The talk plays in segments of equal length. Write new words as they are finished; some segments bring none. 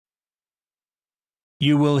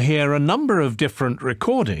You will hear a number of different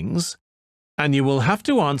recordings, and you will have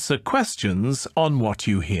to answer questions on what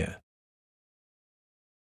you hear.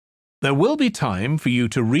 There will be time for you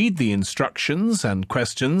to read the instructions and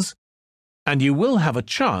questions, and you will have a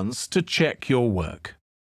chance to check your work.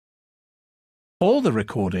 All the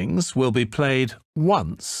recordings will be played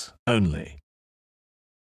once only.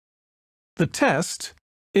 The test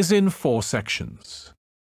is in 4 sections.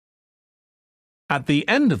 At the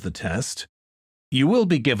end of the test, you will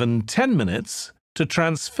be given 10 minutes to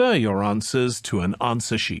transfer your answers to an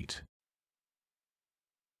answer sheet.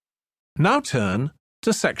 Now turn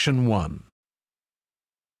to Section 1.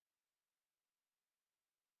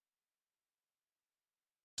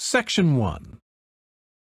 Section 1.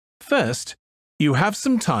 First, you have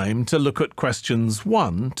some time to look at questions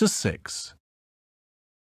 1 to 6.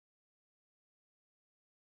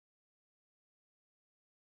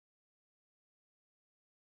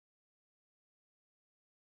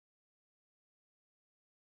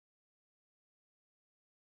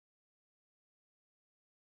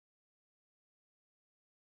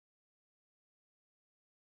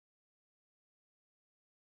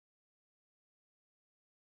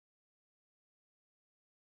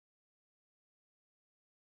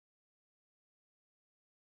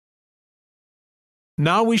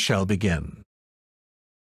 Now we shall begin.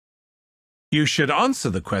 You should answer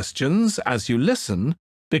the questions as you listen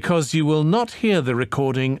because you will not hear the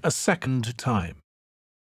recording a second time.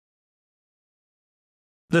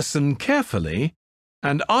 Listen carefully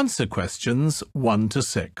and answer questions 1 to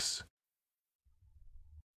 6.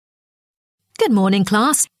 Good morning,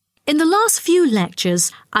 class. In the last few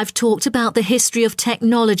lectures, I've talked about the history of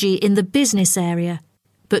technology in the business area.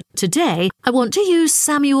 But today, I want to use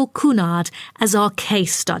Samuel Cunard as our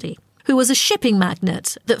case study, who was a shipping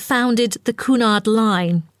magnate that founded the Cunard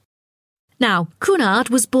Line. Now, Cunard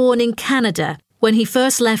was born in Canada. When he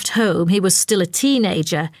first left home, he was still a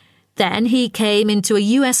teenager. Then he came into a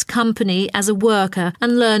US company as a worker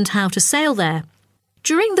and learned how to sail there.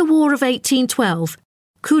 During the War of 1812,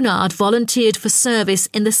 Cunard volunteered for service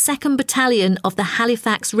in the 2nd Battalion of the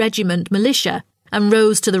Halifax Regiment Militia and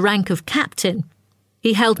rose to the rank of captain.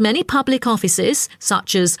 He held many public offices,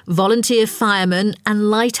 such as volunteer fireman and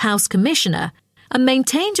lighthouse commissioner, and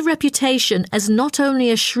maintained a reputation as not only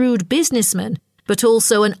a shrewd businessman, but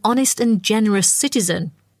also an honest and generous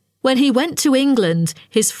citizen. When he went to England,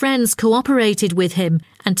 his friends cooperated with him,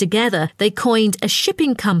 and together they coined a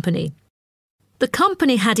shipping company. The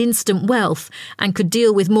company had instant wealth and could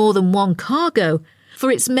deal with more than one cargo, for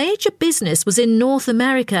its major business was in North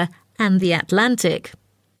America and the Atlantic.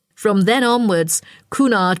 From then onwards,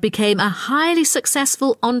 Cunard became a highly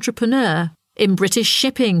successful entrepreneur in British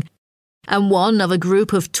shipping and one of a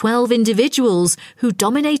group of 12 individuals who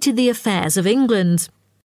dominated the affairs of England.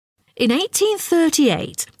 In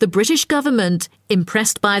 1838, the British government,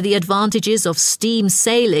 impressed by the advantages of steam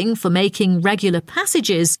sailing for making regular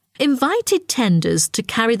passages, invited tenders to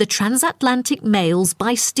carry the transatlantic mails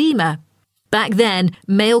by steamer. Back then,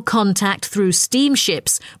 mail contact through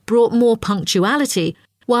steamships brought more punctuality,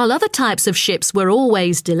 while other types of ships were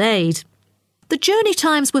always delayed. The journey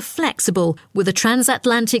times were flexible, with a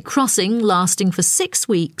transatlantic crossing lasting for 6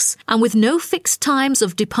 weeks and with no fixed times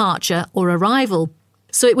of departure or arrival.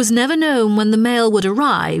 So it was never known when the mail would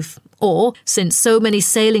arrive, or, since so many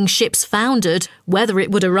sailing ships foundered, whether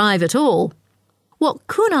it would arrive at all. What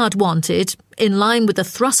Cunard wanted, in line with the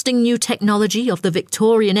thrusting new technology of the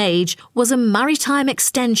Victorian age, was a maritime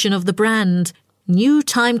extension of the brand, new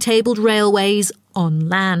timetabled railways on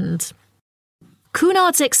land.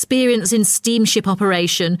 Cunard's experience in steamship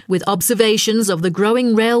operation, with observations of the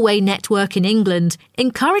growing railway network in England,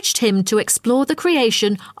 encouraged him to explore the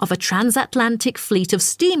creation of a transatlantic fleet of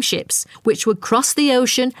steamships, which would cross the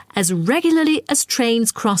ocean as regularly as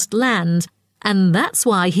trains crossed land, and that's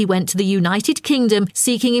why he went to the United Kingdom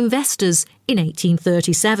seeking investors in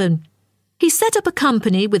 1837. He set up a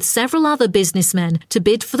company with several other businessmen to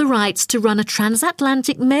bid for the rights to run a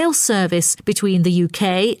transatlantic mail service between the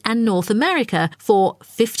UK and North America for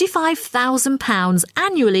 £55,000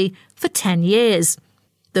 annually for 10 years.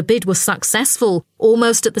 The bid was successful.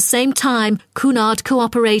 Almost at the same time, Cunard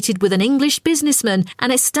cooperated with an English businessman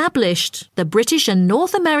and established the British and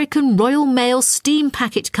North American Royal Mail Steam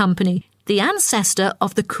Packet Company, the ancestor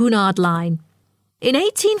of the Cunard Line. In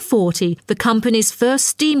 1840, the company's first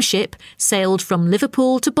steamship sailed from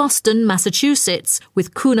Liverpool to Boston, Massachusetts,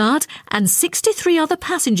 with Cunard and 63 other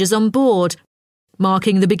passengers on board,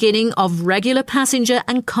 marking the beginning of regular passenger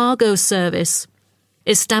and cargo service.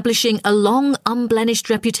 Establishing a long,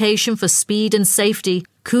 unblemished reputation for speed and safety,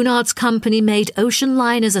 Cunard's company made ocean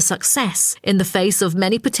liners a success in the face of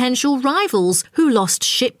many potential rivals who lost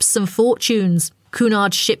ships and fortunes.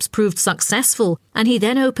 Cunard's ships proved successful, and he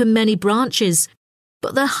then opened many branches.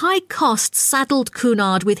 But the high costs saddled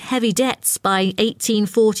Cunard with heavy debts by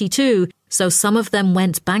 1842, so some of them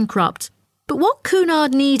went bankrupt. But what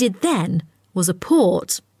Cunard needed then was a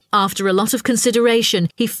port. After a lot of consideration,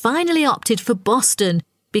 he finally opted for Boston,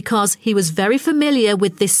 because he was very familiar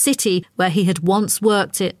with this city where he had once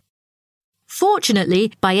worked it.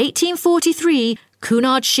 Fortunately, by 1843,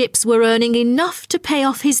 Cunard's ships were earning enough to pay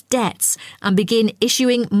off his debts and begin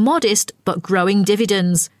issuing modest but growing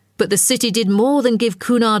dividends. But the city did more than give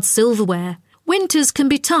Cunard silverware. Winters can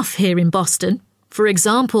be tough here in Boston. For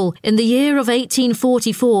example, in the year of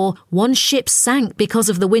 1844, one ship sank because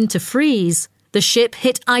of the winter freeze. The ship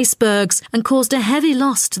hit icebergs and caused a heavy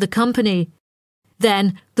loss to the company.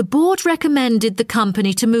 Then, the board recommended the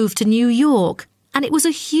company to move to New York, and it was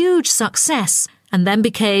a huge success, and then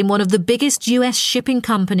became one of the biggest US shipping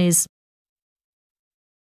companies.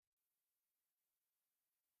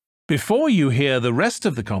 Before you hear the rest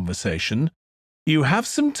of the conversation, you have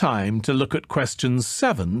some time to look at questions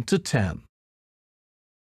 7 to 10.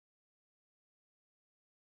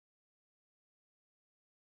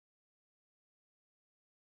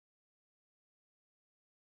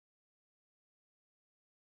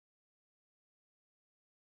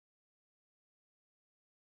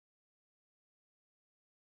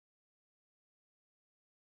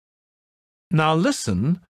 Now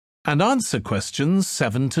listen and answer questions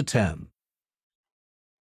 7 to 10.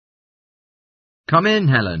 Come in,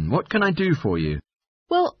 Helen. What can I do for you?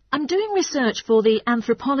 Well, I'm doing research for the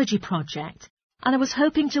anthropology project, and I was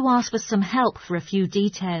hoping to ask for some help for a few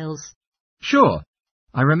details. Sure.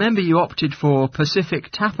 I remember you opted for Pacific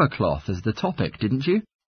Tapper cloth as the topic, didn't you?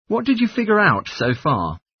 What did you figure out so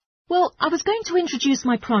far? Well, I was going to introduce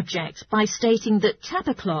my project by stating that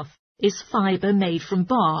tapper cloth is fibre made from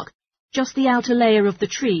bark, just the outer layer of the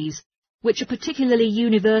trees, which are particularly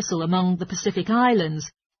universal among the Pacific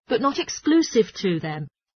Islands, but not exclusive to them.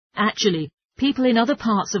 Actually, people in other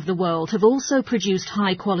parts of the world have also produced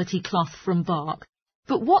high-quality cloth from bark.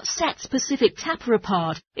 But what sets Pacific tapper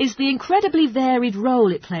apart is the incredibly varied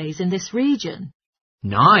role it plays in this region.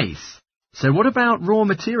 Nice! So what about raw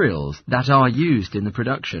materials that are used in the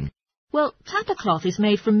production? Well, tapper cloth is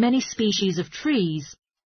made from many species of trees.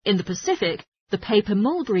 In the Pacific, the paper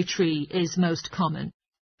mulberry tree is most common,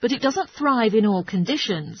 but it doesn't thrive in all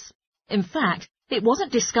conditions. In fact, it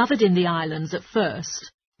wasn't discovered in the islands at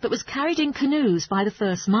first, but was carried in canoes by the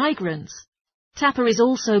first migrants. Tapper is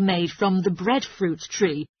also made from the breadfruit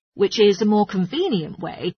tree, which is a more convenient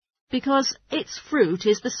way, because its fruit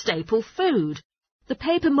is the staple food. The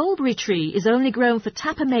paper mulberry tree is only grown for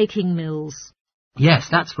tapper-making mills. Yes,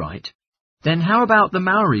 that's right. Then how about the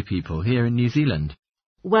Maori people here in New Zealand?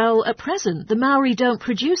 Well, at present, the Maori don't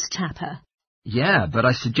produce tapper. Yeah, but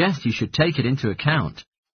I suggest you should take it into account.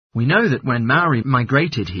 We know that when Maori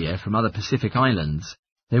migrated here from other Pacific islands,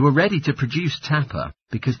 they were ready to produce tapper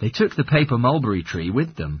because they took the paper mulberry tree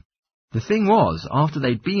with them. The thing was, after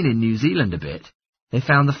they'd been in New Zealand a bit, they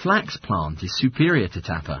found the flax plant is superior to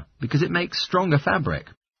tapper because it makes stronger fabric.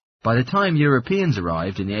 By the time Europeans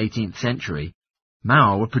arrived in the 18th century,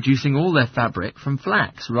 Maori were producing all their fabric from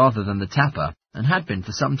flax rather than the tapper, and had been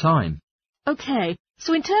for some time. OK,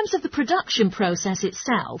 so in terms of the production process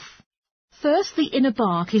itself, first the inner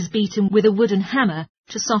bark is beaten with a wooden hammer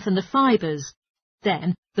to soften the fibres.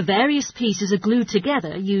 Then the various pieces are glued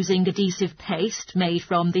together using adhesive paste made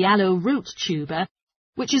from the aloe root tuber,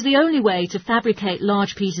 which is the only way to fabricate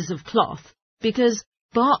large pieces of cloth, because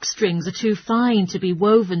bark strings are too fine to be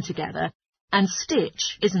woven together, and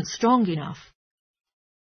stitch isn't strong enough.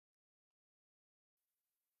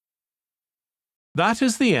 That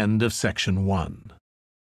is the end of section 1.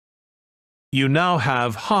 You now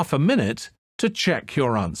have half a minute to check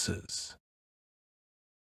your answers.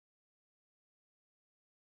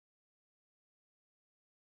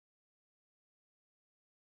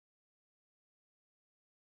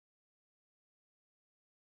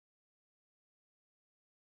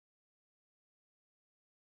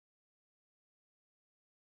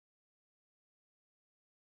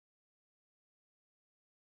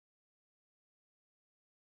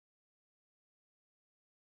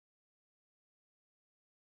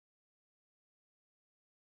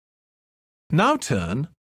 Now turn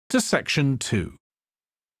to section 2.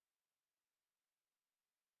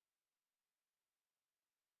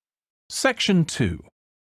 Section 2.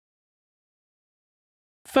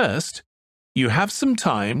 First, you have some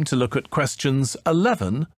time to look at questions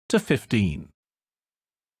 11 to 15.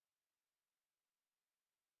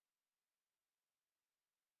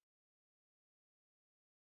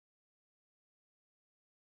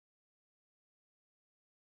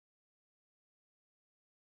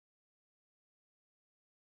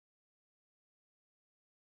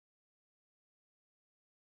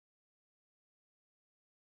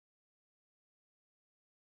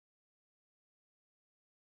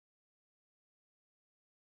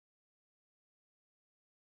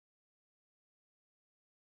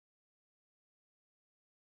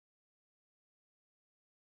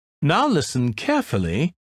 Now listen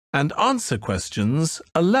carefully and answer questions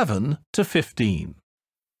 11 to 15.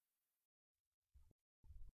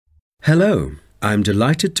 Hello, I'm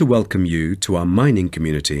delighted to welcome you to our mining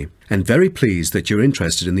community and very pleased that you're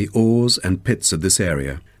interested in the ores and pits of this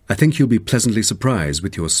area. I think you'll be pleasantly surprised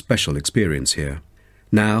with your special experience here.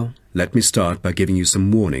 Now, let me start by giving you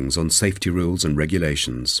some warnings on safety rules and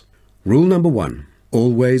regulations. Rule number 1.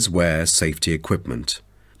 Always wear safety equipment.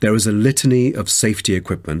 There is a litany of safety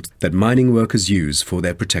equipment that mining workers use for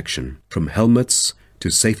their protection, from helmets to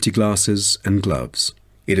safety glasses and gloves.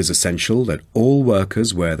 It is essential that all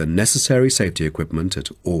workers wear the necessary safety equipment at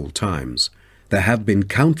all times. There have been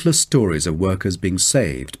countless stories of workers being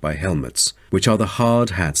saved by helmets, which are the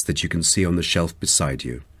hard hats that you can see on the shelf beside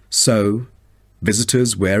you. So,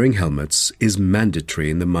 visitors wearing helmets is mandatory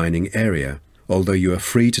in the mining area, although you are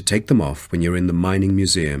free to take them off when you're in the mining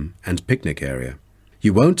museum and picnic area.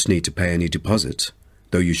 You won't need to pay any deposit,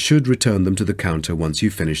 though you should return them to the counter once you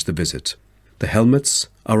finish the visit. The helmets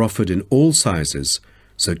are offered in all sizes,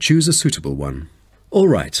 so choose a suitable one. All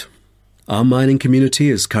right. Our mining community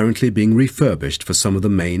is currently being refurbished for some of the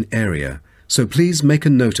main area, so please make a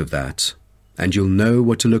note of that, and you'll know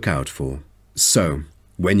what to look out for. So,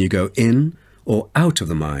 when you go in or out of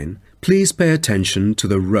the mine, please pay attention to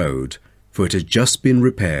the road, for it has just been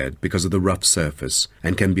repaired because of the rough surface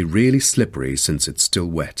and can be really slippery since it's still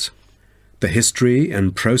wet. The history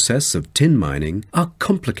and process of tin mining are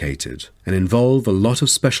complicated and involve a lot of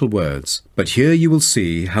special words, but here you will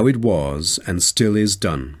see how it was and still is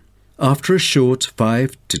done. After a short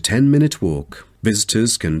 5 to 10 minute walk,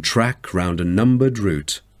 visitors can track round a numbered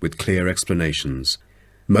route with clear explanations.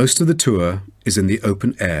 Most of the tour is in the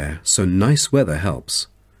open air, so nice weather helps.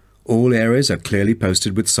 All areas are clearly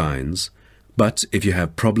posted with signs, but if you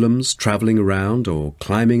have problems travelling around or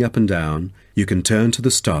climbing up and down, you can turn to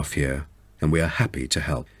the staff here, and we are happy to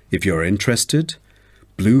help. If you're interested,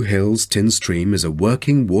 Blue Hills Tin Stream is a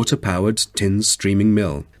working water-powered tin streaming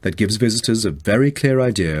mill that gives visitors a very clear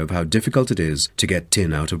idea of how difficult it is to get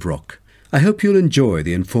tin out of rock. I hope you'll enjoy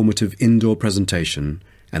the informative indoor presentation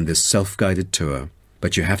and this self-guided tour,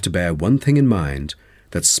 but you have to bear one thing in mind,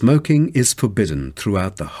 that smoking is forbidden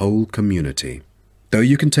throughout the whole community. Though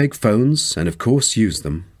you can take phones and of course use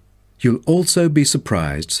them, you'll also be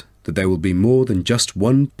surprised that there will be more than just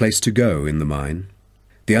one place to go in the mine.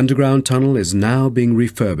 The underground tunnel is now being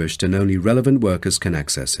refurbished and only relevant workers can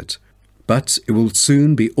access it. But it will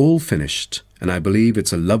soon be all finished, and I believe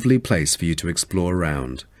it's a lovely place for you to explore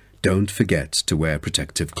around. Don't forget to wear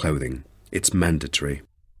protective clothing. It's mandatory.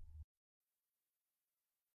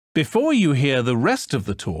 Before you hear the rest of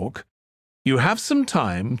the talk, you have some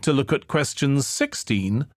time to look at questions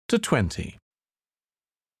 16 to 20.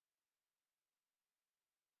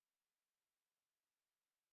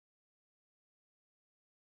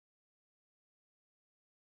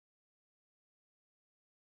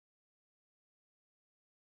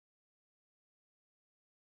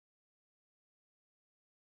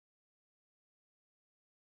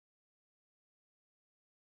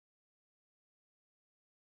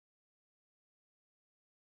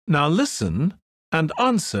 Now listen and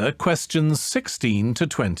answer questions 16 to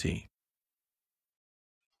 20.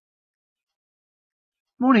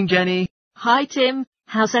 Morning, Jenny. Hi, Tim.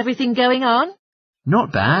 How's everything going on?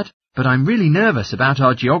 Not bad, but I'm really nervous about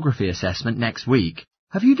our geography assessment next week.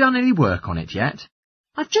 Have you done any work on it yet?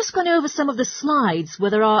 I've just gone over some of the slides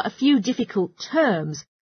where there are a few difficult terms,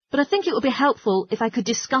 but I think it would be helpful if I could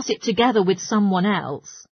discuss it together with someone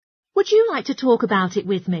else. Would you like to talk about it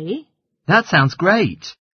with me? That sounds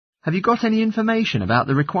great. Have you got any information about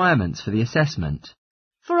the requirements for the assessment?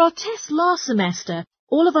 For our test last semester,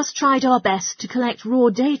 all of us tried our best to collect raw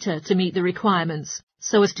data to meet the requirements,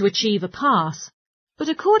 so as to achieve a pass. But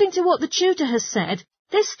according to what the tutor has said,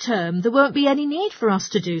 this term there won't be any need for us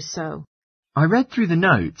to do so. I read through the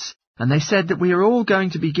notes, and they said that we are all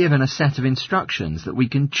going to be given a set of instructions that we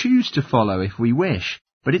can choose to follow if we wish,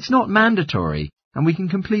 but it's not mandatory, and we can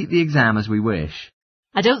complete the exam as we wish.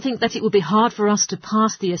 I don't think that it would be hard for us to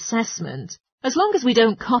pass the assessment. As long as we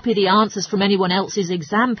don't copy the answers from anyone else's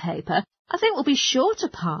exam paper, I think we'll be sure to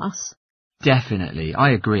pass. Definitely, I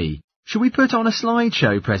agree. Shall we put on a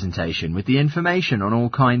slideshow presentation with the information on all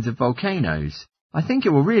kinds of volcanoes? I think it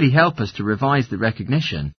will really help us to revise the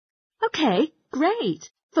recognition. OK,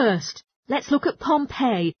 great. First, let's look at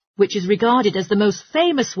Pompeii, which is regarded as the most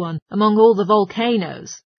famous one among all the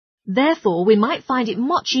volcanoes. Therefore, we might find it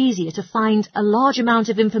much easier to find a large amount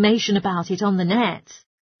of information about it on the net.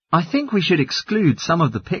 I think we should exclude some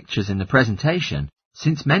of the pictures in the presentation,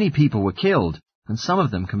 since many people were killed, and some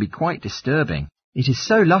of them can be quite disturbing. It is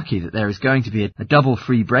so lucky that there is going to be a double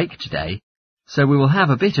free break today. so we will have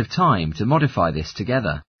a bit of time to modify this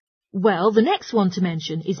together. Well, the next one to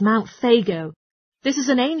mention is Mount Fago. This is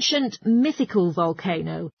an ancient, mythical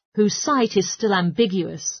volcano whose site is still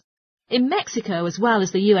ambiguous. In Mexico, as well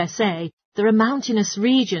as the USA, there are mountainous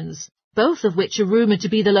regions, both of which are rumoured to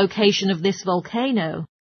be the location of this volcano.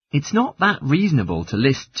 It's not that reasonable to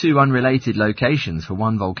list two unrelated locations for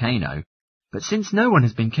one volcano, but since no one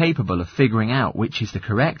has been capable of figuring out which is the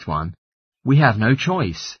correct one, we have no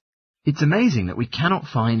choice. It's amazing that we cannot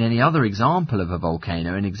find any other example of a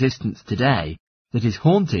volcano in existence today that is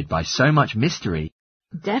haunted by so much mystery.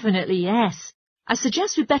 Definitely yes. I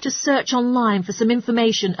suggest we better search online for some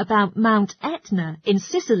information about Mount Etna in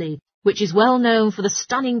Sicily, which is well known for the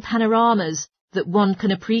stunning panoramas that one can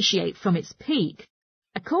appreciate from its peak.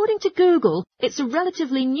 According to Google, it's a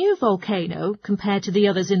relatively new volcano compared to the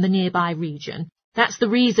others in the nearby region. That's the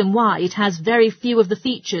reason why it has very few of the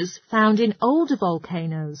features found in older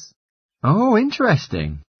volcanoes. Oh,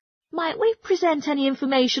 interesting. Might we present any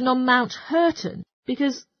information on Mount Hurton?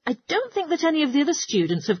 Because I don't think that any of the other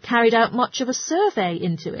students have carried out much of a survey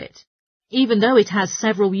into it, even though it has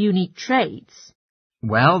several unique traits.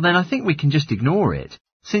 Well, then I think we can just ignore it,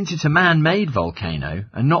 since it's a man-made volcano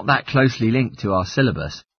and not that closely linked to our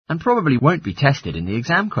syllabus, and probably won't be tested in the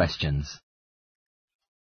exam questions.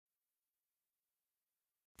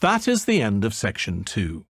 That is the end of section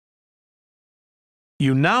 2.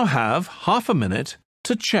 You now have half a minute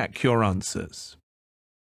to check your answers.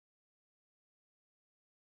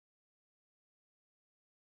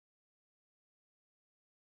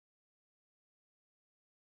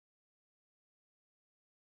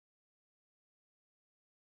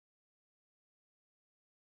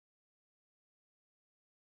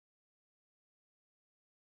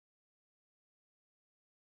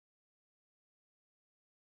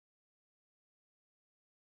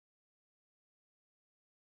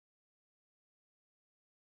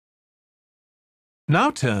 Now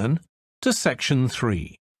turn to section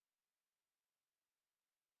 3.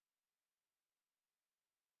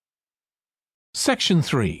 Section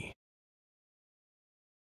 3.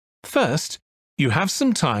 First, you have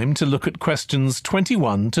some time to look at questions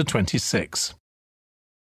 21 to 26.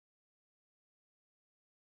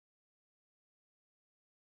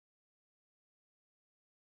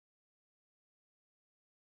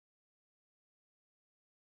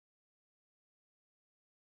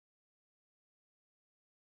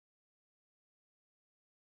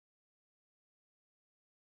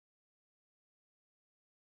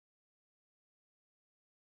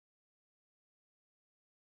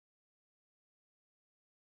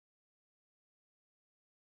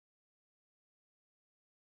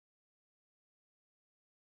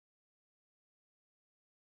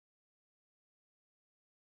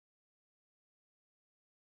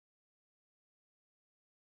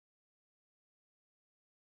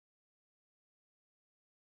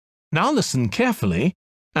 Now listen carefully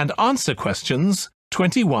and answer questions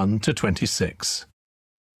 21 to 26.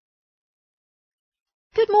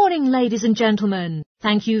 Good morning, ladies and gentlemen.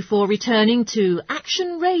 Thank you for returning to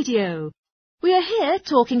Action Radio. We are here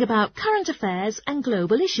talking about current affairs and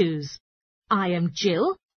global issues. I am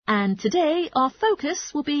Jill, and today our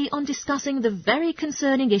focus will be on discussing the very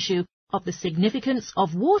concerning issue of the significance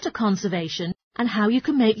of water conservation and how you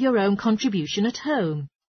can make your own contribution at home.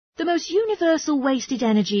 The most universal wasted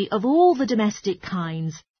energy of all the domestic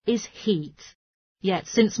kinds is heat. Yet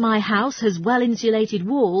since my house has well-insulated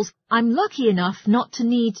walls, I'm lucky enough not to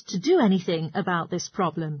need to do anything about this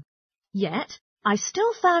problem. Yet, I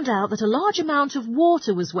still found out that a large amount of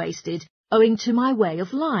water was wasted owing to my way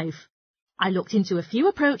of life. I looked into a few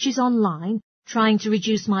approaches online, trying to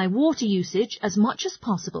reduce my water usage as much as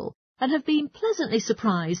possible, and have been pleasantly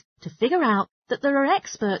surprised to figure out that there are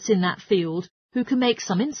experts in that field who can make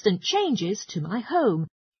some instant changes to my home.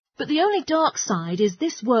 But the only dark side is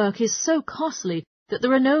this work is so costly that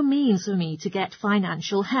there are no means for me to get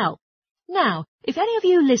financial help. Now, if any of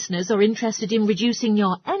you listeners are interested in reducing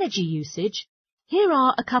your energy usage, here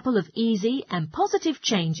are a couple of easy and positive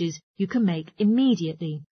changes you can make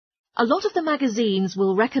immediately. A lot of the magazines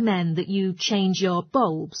will recommend that you change your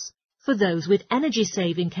bulbs for those with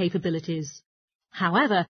energy-saving capabilities.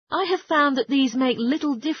 However, I have found that these make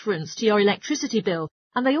little difference to your electricity bill,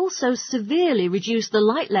 and they also severely reduce the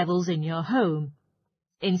light levels in your home.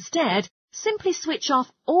 Instead, simply switch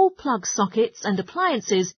off all plug sockets and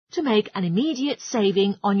appliances to make an immediate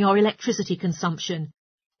saving on your electricity consumption.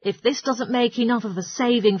 If this doesn't make enough of a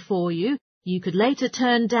saving for you, you could later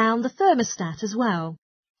turn down the thermostat as well.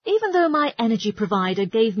 Even though my energy provider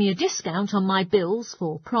gave me a discount on my bills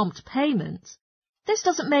for prompt payment, this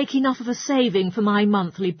doesn't make enough of a saving for my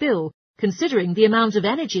monthly bill, considering the amount of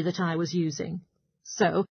energy that I was using.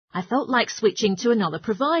 So I felt like switching to another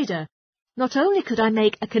provider. Not only could I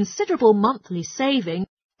make a considerable monthly saving,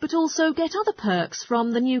 but also get other perks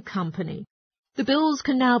from the new company. The bills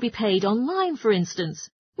can now be paid online, for instance,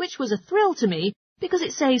 which was a thrill to me because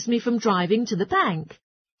it saves me from driving to the bank.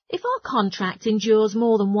 If our contract endures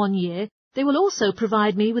more than 1 year, they will also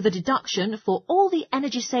provide me with a deduction for all the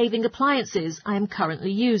energy-saving appliances I am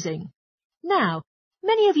currently using. Now,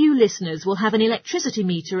 many of you listeners will have an electricity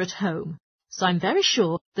meter at home, so I'm very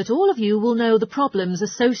sure that all of you will know the problems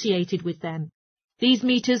associated with them. These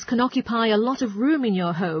meters can occupy a lot of room in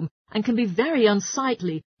your home and can be very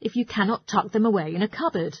unsightly if you cannot tuck them away in a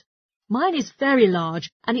cupboard. Mine is very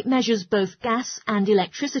large and it measures both gas and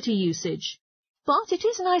electricity usage. But it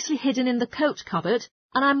is nicely hidden in the coat cupboard,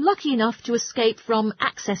 and I'm lucky enough to escape from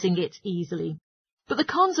accessing it easily. But the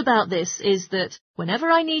cons about this is that whenever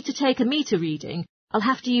I need to take a meter reading, I'll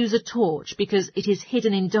have to use a torch because it is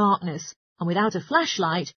hidden in darkness, and without a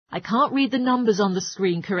flashlight, I can't read the numbers on the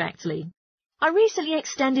screen correctly. I recently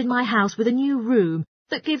extended my house with a new room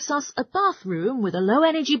that gives us a bathroom with a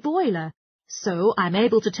low-energy boiler, so I'm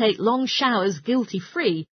able to take long showers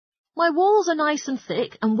guilty-free. My walls are nice and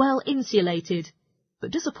thick and well insulated,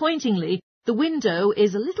 but disappointingly, the window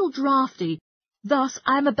is a little drafty. Thus,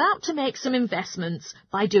 I am about to make some investments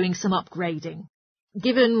by doing some upgrading.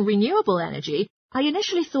 Given renewable energy, I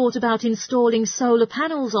initially thought about installing solar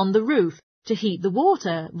panels on the roof to heat the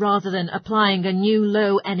water rather than applying a new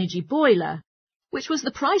low-energy boiler, which was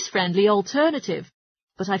the price-friendly alternative.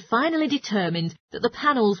 But I finally determined that the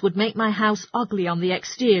panels would make my house ugly on the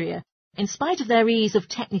exterior, in spite of their ease of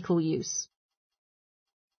technical use.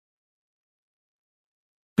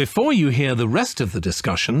 Before you hear the rest of the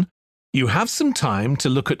discussion, you have some time to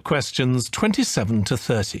look at questions 27 to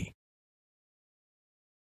 30.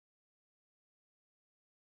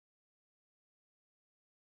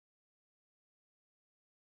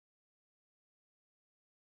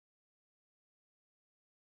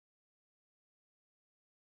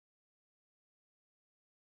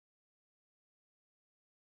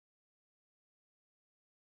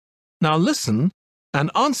 Now listen and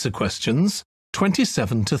answer questions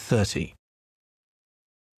 27 to 30.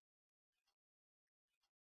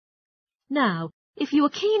 Now, if you are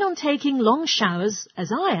keen on taking long showers,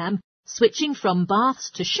 as I am, switching from baths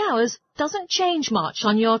to showers doesn't change much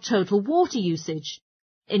on your total water usage.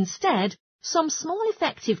 Instead, some small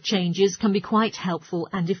effective changes can be quite helpful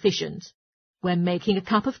and efficient. When making a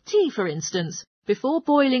cup of tea, for instance, before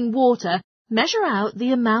boiling water, measure out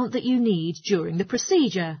the amount that you need during the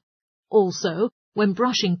procedure. Also, when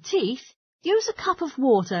brushing teeth, use a cup of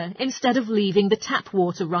water instead of leaving the tap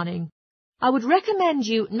water running. I would recommend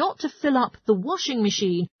you not to fill up the washing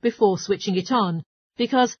machine before switching it on,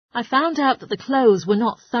 because I found out that the clothes were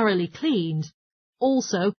not thoroughly cleaned.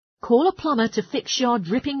 Also, call a plumber to fix your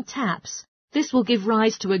dripping taps. This will give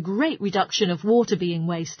rise to a great reduction of water being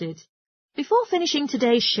wasted. Before finishing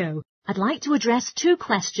today's show, I'd like to address 2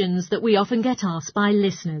 questions that we often get asked by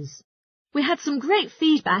listeners. We had some great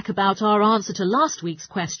feedback about our answer to last week's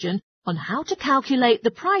question on how to calculate the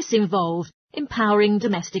price involved in powering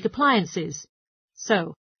domestic appliances.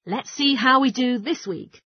 So, let's see how we do this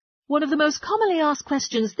week. One of the most commonly asked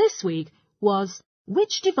questions this week was,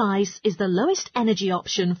 which device is the lowest energy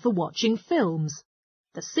option for watching films?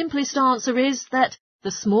 The simplest answer is that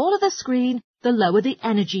the smaller the screen, the lower the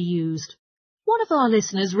energy used. One of our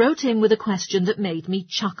listeners wrote in with a question that made me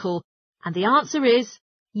chuckle, and the answer is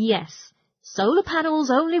yes. Solar panels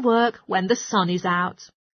only work when the sun is out.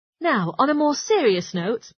 Now, on a more serious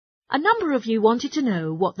note, a number of you wanted to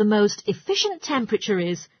know what the most efficient temperature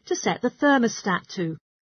is to set the thermostat to.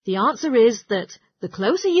 The answer is that the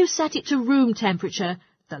closer you set it to room temperature,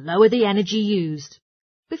 the lower the energy used.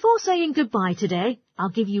 Before saying goodbye today, I'll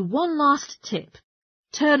give you one last tip.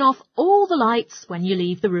 Turn off all the lights when you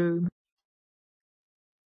leave the room.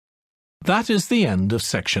 That is the end of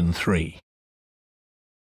section 3.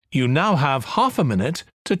 You now have half a minute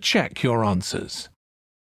to check your answers.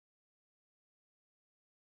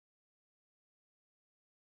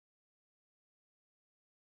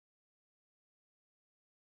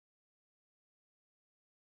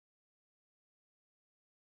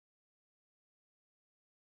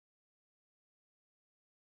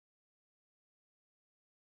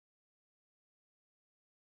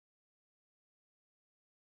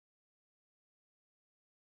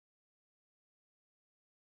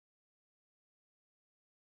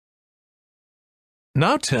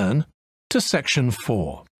 Now turn to section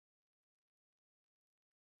 4.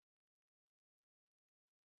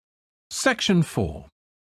 Section 4.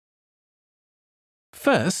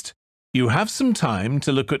 First, you have some time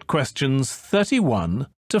to look at questions 31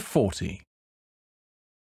 to 40.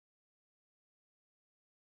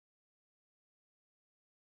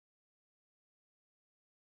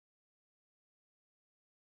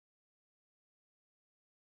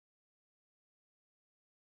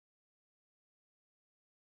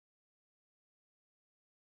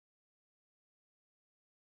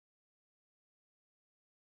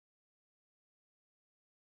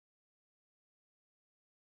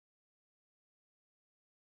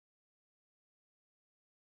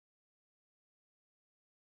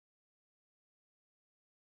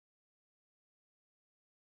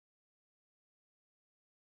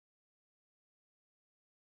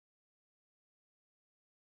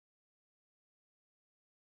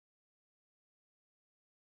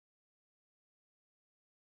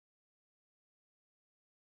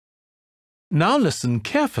 Now listen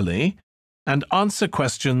carefully and answer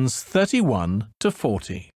questions 31 to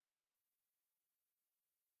 40.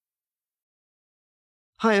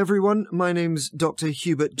 Hi everyone, my name's Dr.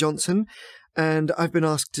 Hubert Johnson, and I've been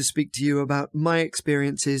asked to speak to you about my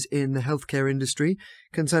experiences in the healthcare industry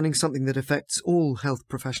concerning something that affects all health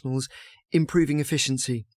professionals, improving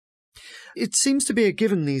efficiency. It seems to be a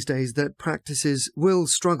given these days that practices will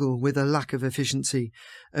struggle with a lack of efficiency.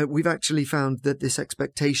 We've actually found that this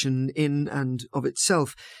expectation in and of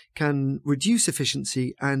itself can reduce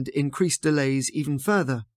efficiency and increase delays even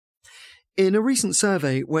further. In a recent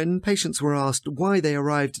survey, when patients were asked why they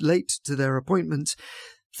arrived late to their appointments,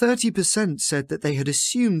 30% said that they had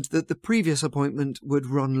assumed that the previous appointment would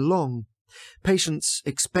run long. Patients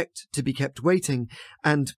expect to be kept waiting,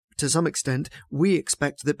 and to some extent, we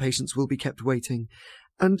expect that patients will be kept waiting.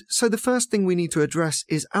 And so the first thing we need to address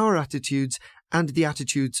is our attitudes and the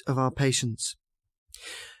attitudes of our patients.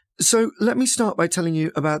 So let me start by telling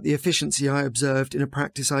you about the efficiency I observed in a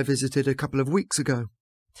practice I visited a couple of weeks ago.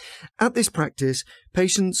 At this practice,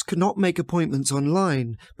 patients could not make appointments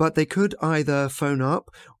online, but they could either phone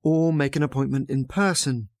up or make an appointment in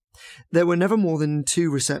person. There were never more than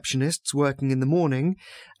 2 receptionists working in the morning,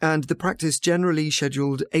 and the practice generally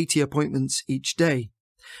scheduled 80 appointments each day.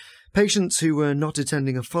 Patients who were not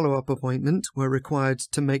attending a follow-up appointment were required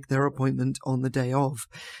to make their appointment on the day of.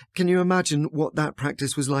 Can you imagine what that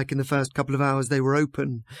practice was like in the first couple of hours they were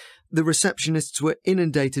open? The receptionists were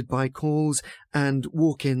inundated by calls and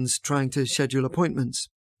walk-ins trying to schedule appointments.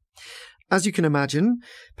 As you can imagine,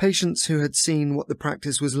 patients who had seen what the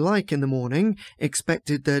practice was like in the morning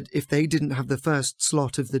expected that if they didn't have the first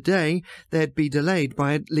slot of the day, they'd be delayed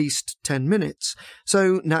by at least 10 minutes.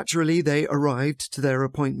 So naturally, they arrived to their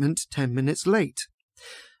appointment 10 minutes late.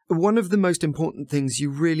 One of the most important things you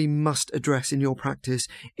really must address in your practice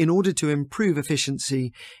in order to improve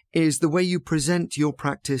efficiency is the way you present your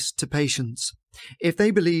practice to patients. If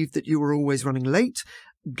they believe that you are always running late,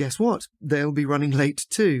 guess what? They'll be running late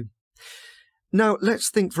too. Now, let's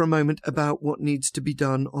think for a moment about what needs to be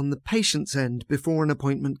done on the patient's end before an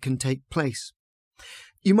appointment can take place.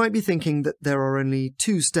 You might be thinking that there are only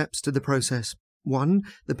 2 steps to the process. 1,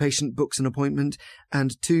 the patient books an appointment,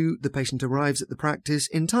 and 2, the patient arrives at the practice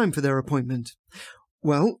in time for their appointment.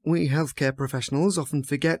 Well, we healthcare professionals often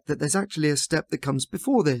forget that there's actually a step that comes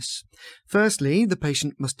before this. Firstly, the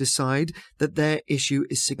patient must decide that their issue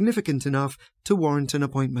is significant enough to warrant an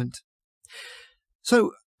appointment.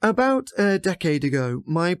 So, about a decade ago,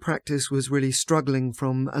 my practice was really struggling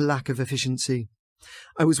from a lack of efficiency.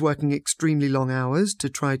 I was working extremely long hours to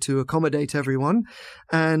try to accommodate everyone,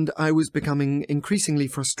 and I was becoming increasingly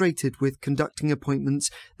frustrated with conducting appointments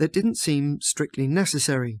that didn't seem strictly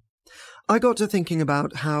necessary. I got to thinking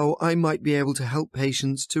about how I might be able to help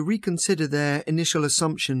patients to reconsider their initial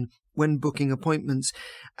assumption when booking appointments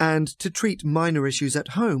and to treat minor issues at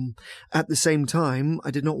home. At the same time,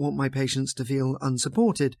 I did not want my patients to feel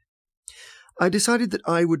unsupported. I decided that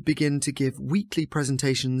I would begin to give weekly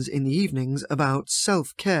presentations in the evenings about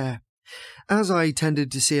self-care. As I tended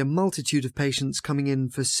to see a multitude of patients coming in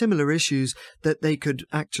for similar issues that they could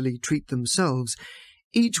actually treat themselves,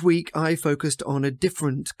 each week I focused on a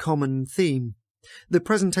different common theme. The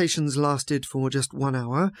presentations lasted for just 1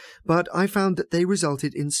 hour, but I found that they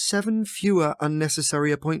resulted in 7 fewer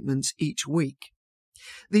unnecessary appointments each week.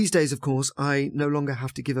 These days, of course, I no longer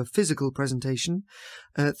have to give a physical presentation.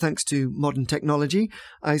 Thanks to modern technology,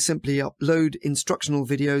 I simply upload instructional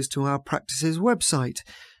videos to our practice's website.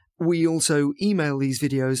 We also email these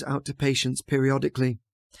videos out to patients periodically.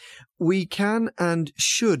 We can and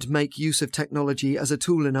should make use of technology as a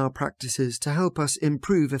tool in our practices to help us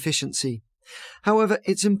improve efficiency. However,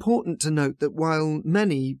 it's important to note that while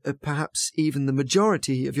many, perhaps even the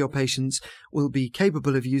majority of your patients will be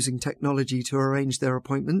capable of using technology to arrange their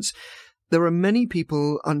appointments, there are many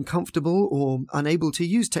people uncomfortable or unable to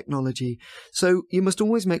use technology, so you must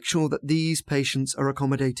always make sure that these patients are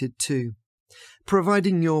accommodated too.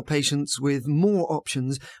 Providing your patients with more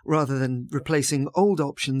options rather than replacing old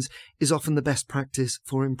options is often the best practice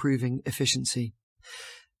for improving efficiency.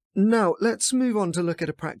 Now, let's move on to look at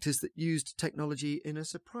a practice that used technology in a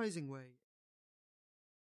surprising way.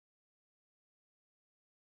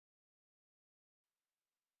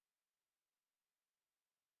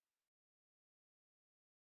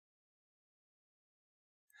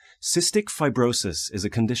 Cystic fibrosis is a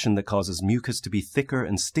condition that causes mucus to be thicker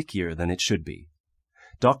and stickier than it should be.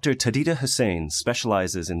 Dr. Tadida Hussain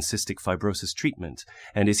specializes in cystic fibrosis treatment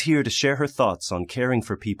and is here to share her thoughts on caring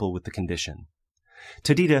for people with the condition.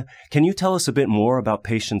 Tadida, can you tell us a bit more about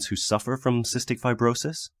patients who suffer from cystic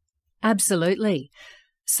fibrosis? Absolutely.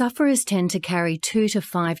 Sufferers tend to carry 2 to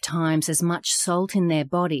 5 times as much salt in their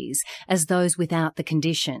bodies as those without the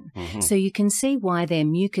condition, so you can see why their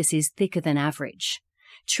mucus is thicker than average.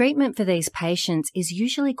 Treatment for these patients is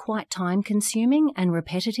usually quite time-consuming and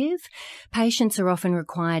repetitive. Patients are often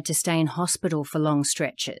required to stay in hospital for long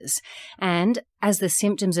stretches, and as the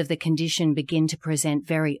symptoms of the condition begin to present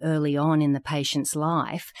very early on in the patient's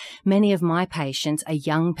life, many of my patients are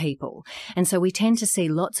young people, and so we tend to see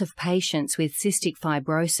lots of patients with cystic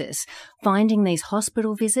fibrosis finding these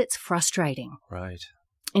hospital visits frustrating. Right.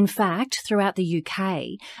 In fact, throughout the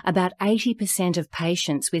UK, about 80% of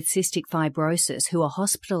patients with cystic fibrosis who are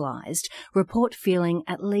hospitalised report feeling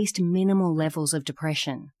at least minimal levels of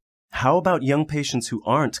depression. How about young patients who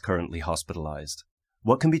aren't currently hospitalized?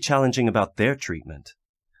 What can be challenging about their treatment?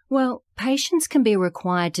 Well, patients can be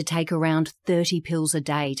required to take around 30 pills a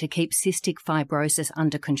day to keep cystic fibrosis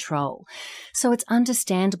under control. So it's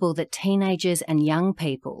understandable that teenagers and young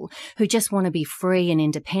people who just want to be free and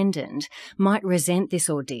independent might resent this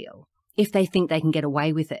ordeal if they think they can get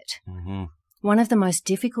away with it. One of the most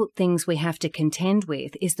difficult things we have to contend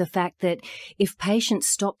with is the fact that if patients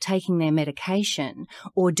stop taking their medication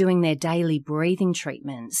or doing their daily breathing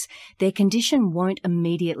treatments, their condition won't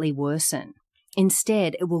immediately worsen.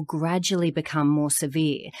 Instead, it will gradually become more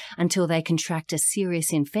severe until they contract a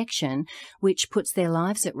serious infection, which puts their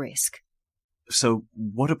lives at risk. So,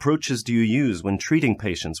 what approaches do you use when treating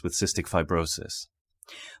patients with cystic fibrosis?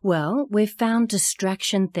 Well, we've found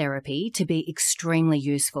distraction therapy to be extremely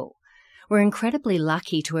useful. We're incredibly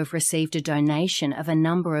lucky to have received a donation of a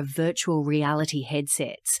number of virtual reality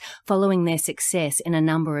headsets following their success in a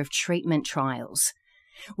number of treatment trials.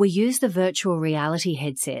 We use the virtual reality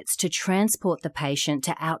headsets to transport the patient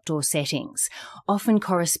to outdoor settings, often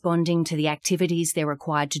corresponding to the activities they're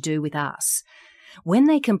required to do with us. When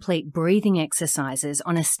they complete breathing exercises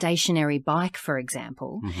on a stationary bike, for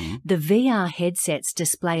example, the VR headsets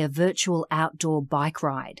display a virtual outdoor bike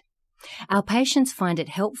ride. Our patients find it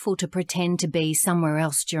helpful to pretend to be somewhere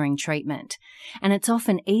else during treatment, and it's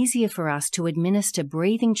often easier for us to administer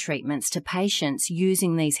breathing treatments to patients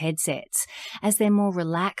using these headsets, as they're more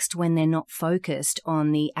relaxed when they're not focused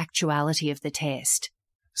on the actuality of the test.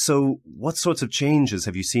 So, what sorts of changes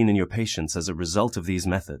have you seen in your patients as a result of these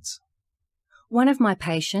methods? One of my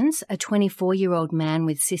patients, a 24-year-old man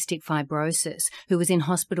with cystic fibrosis who was in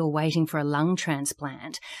hospital waiting for a lung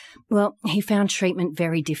transplant, well, he found treatment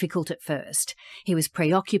very difficult at first. He was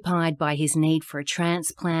preoccupied by his need for a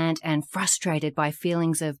transplant and frustrated by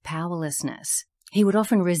feelings of powerlessness. He would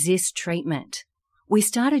often resist treatment. We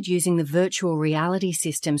started using the virtual reality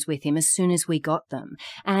systems with him as soon as we got them,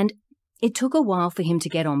 and it took a while for him to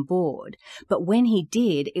get on board, but when he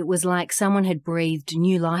did, it was like someone had breathed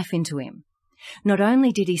new life into him. Not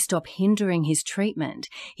only did he stop hindering his treatment,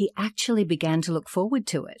 he actually began to look forward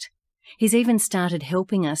to it. He's even started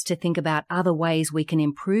helping us to think about other ways we can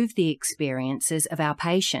improve the experiences of our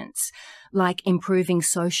patients, like improving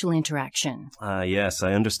social interaction. Yes,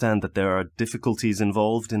 I understand that there are difficulties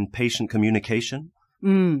involved in patient communication.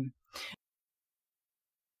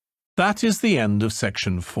 That is the end of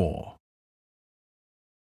section 4.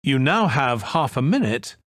 You now have half a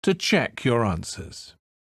minute to check your answers.